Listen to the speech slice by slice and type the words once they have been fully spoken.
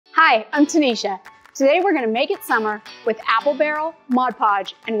Hi, I'm Teneisha. Today we're going to make it summer with Apple Barrel, Mod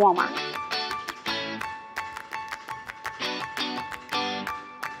Podge, and Walmart.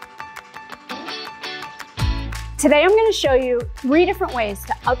 Today I'm going to show you 3 different ways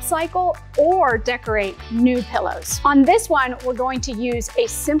to upcycle or decorate new pillows. On this one, we're going to use a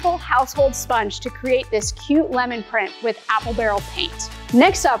simple household sponge to create this cute lemon print with Apple Barrel paint.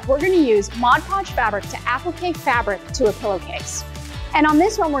 Next up, we're going to use Mod Podge fabric to applique fabric to a pillowcase. And on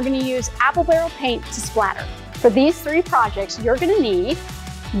this one, we're going to use Apple Barrel paint to splatter. For these 3 projects, you're going to need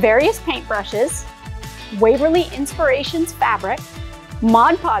various paintbrushes, Waverly Inspirations fabric,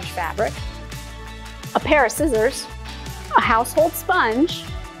 Mod Podge fabric, a pair of scissors, a household sponge,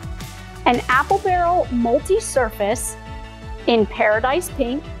 an Apple Barrel multi-surface in Paradise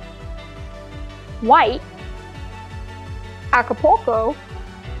Pink, white, Acapulco,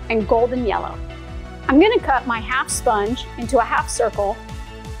 and golden yellow. I'm going to cut my half sponge into a half circle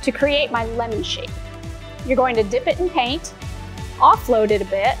to create my lemon shape. You're going to dip it in paint, offload it a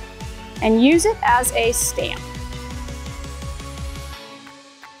bit, and use it as a stamp.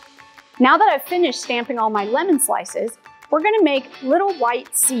 Now that I've finished stamping all my lemon slices, we're going to make little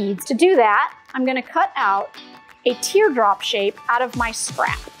white seeds. To do that, I'm going to cut out a teardrop shape out of my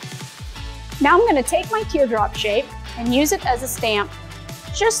scrap. Now I'm going to take my teardrop shape and use it as a stamp,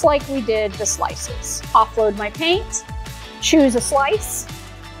 just like we did the slices. Offload my paint, choose a slice.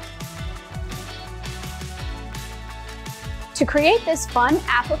 To create this fun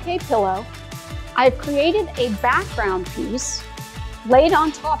applique pillow, I've created a background piece, laid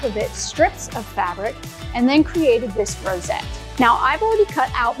on top of it strips of fabric, and then created this rosette. Now I've already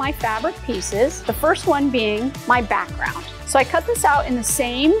cut out my fabric pieces, the first one being my background. So I cut this out in the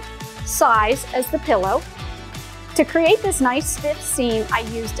same size as the pillow. To create this nice stiff seam, I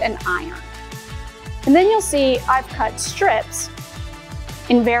used an iron. And then you'll see I've cut strips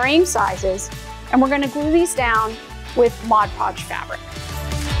in varying sizes, and we're going to glue these down with Mod Podge fabric.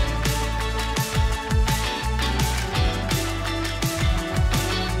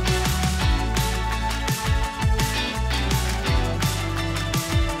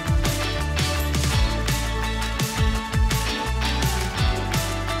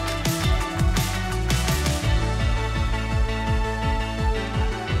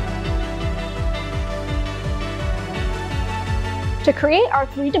 To create our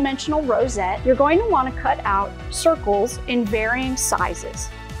 3-dimensional rosette, you're going to want to cut out circles in varying sizes.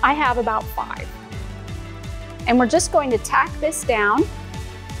 I have about 5. And we're just going to tack this down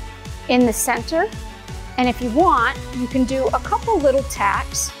in the center. And if you want, you can do a couple little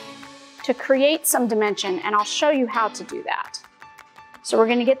tacks to create some dimension, and I'll show you how to do that. So we're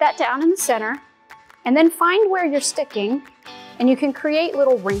going to get that down in the center, and then find where you're sticking, and you can create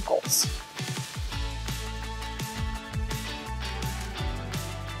little wrinkles.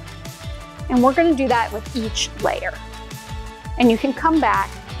 And we're going to do that with each layer. And you can come back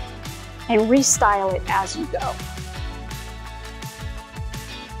and restyle it as you go.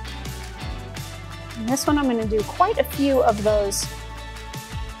 And this one I'm going to do quite a few of those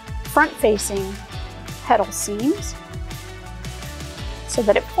front-facing petal seams so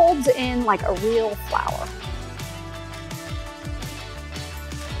that it folds in like a real flower.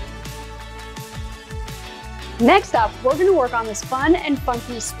 Next up, we're going to work on this fun and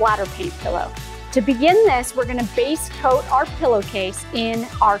funky splatter paint pillow. To begin this, we're going to base coat our pillowcase in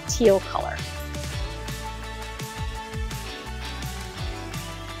our teal color.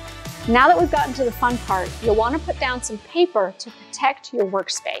 Now that we've gotten to the fun part, you'll want to put down some paper to protect your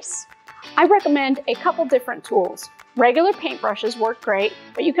workspace. I recommend a couple different tools. Regular paintbrushes work great,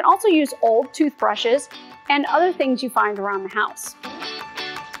 but you can also use old toothbrushes and other things you find around the house.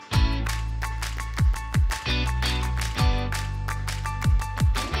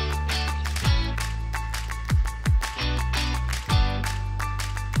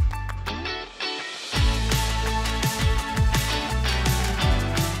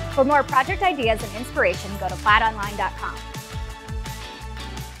 For more project ideas and inspiration, go to plaidonline.com.